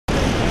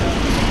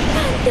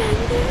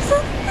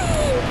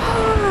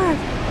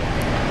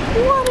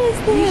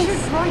this? You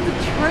should ride the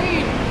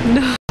train.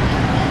 No.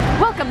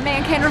 Welcome,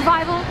 Mankind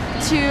Revival,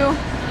 to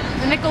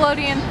the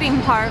Nickelodeon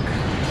theme park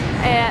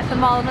at the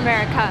Mall of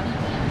America.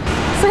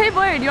 So hey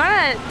Boyer, do you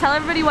want to tell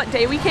everybody what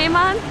day we came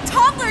on?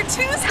 Toddler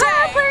Tuesday!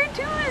 Toddler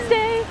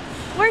Tuesday!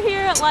 We're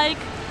here at like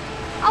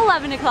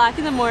 11 o'clock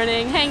in the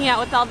morning, hanging out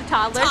with all the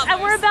toddlers,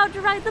 and we're about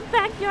to ride the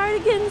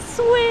backyardigan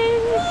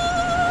swing.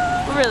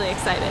 We're really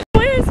excited.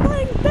 Boyer's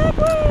flying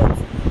backwards!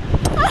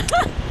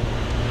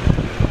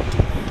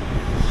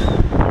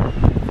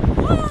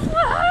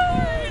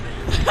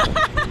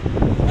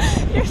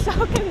 You're so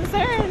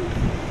concerned.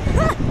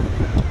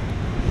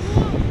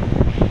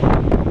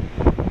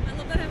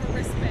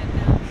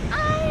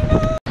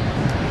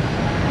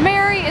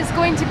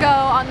 Going to go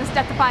on this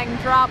death-defying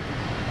drop,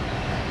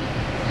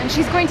 and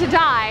she's going to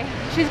die.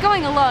 She's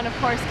going alone, of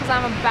course, because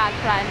I'm a bad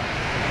friend.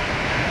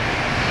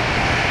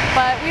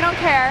 But we don't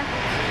care.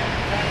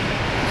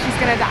 She's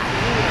gonna die.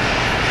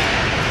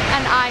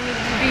 And I needed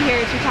to be here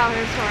to tell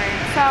her story.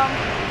 So,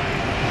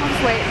 I'll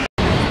just wait.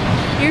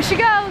 Here she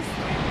goes!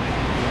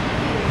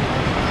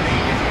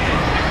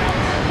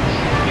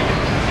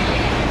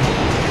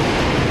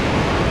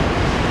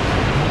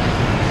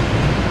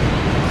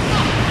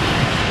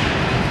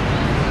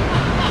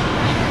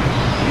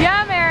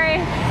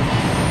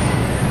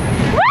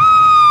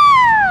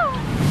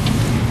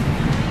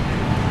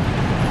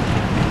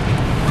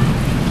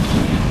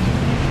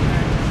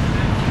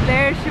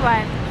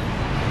 Went.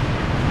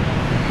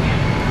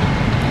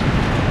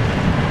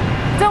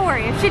 Don't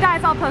worry, if she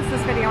dies, I'll post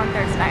this video on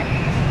Thursday.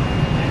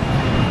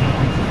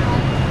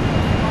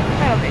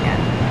 That'll be good.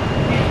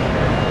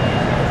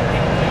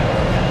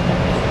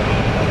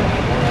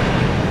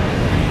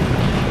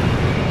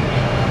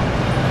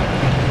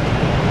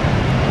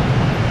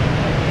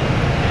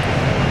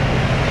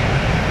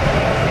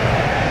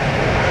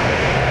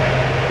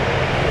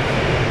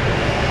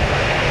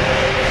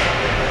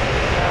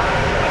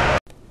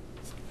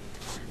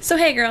 So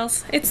hey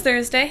girls, it's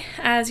Thursday.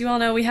 As you all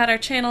know, we had our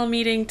channel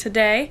meeting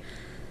today,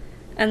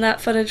 and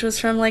that footage was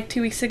from like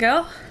 2 weeks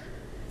ago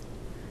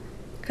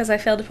because I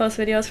failed to post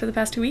videos for the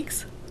past 2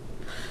 weeks.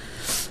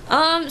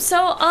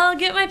 So I'll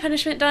get my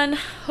punishment done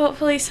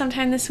hopefully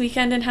sometime this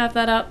weekend and have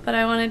that up, but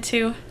I wanted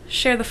to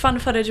share the fun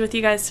footage with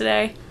you guys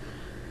today,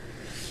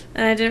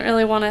 and I didn't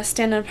really want to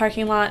stand in a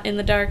parking lot in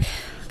the dark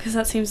because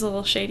that seems a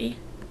little shady.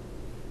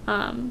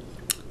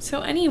 So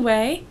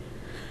anyway,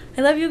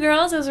 I love you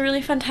girls. It was a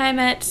really fun time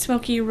at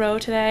Smoky Row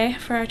today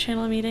for our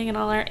channel meeting and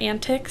all our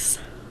antics.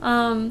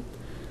 I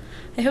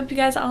hope you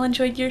guys all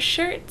enjoyed your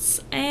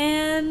shirts,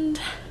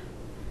 and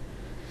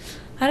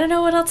I don't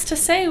know what else to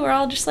say. We're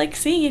all just like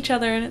seeing each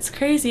other and it's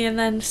crazy, and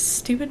then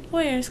stupid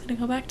Boyer's gonna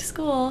go back to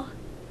school.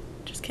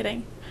 Just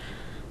kidding.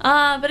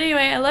 But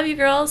anyway, I love you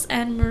girls,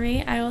 and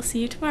Marie, I will see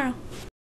you tomorrow.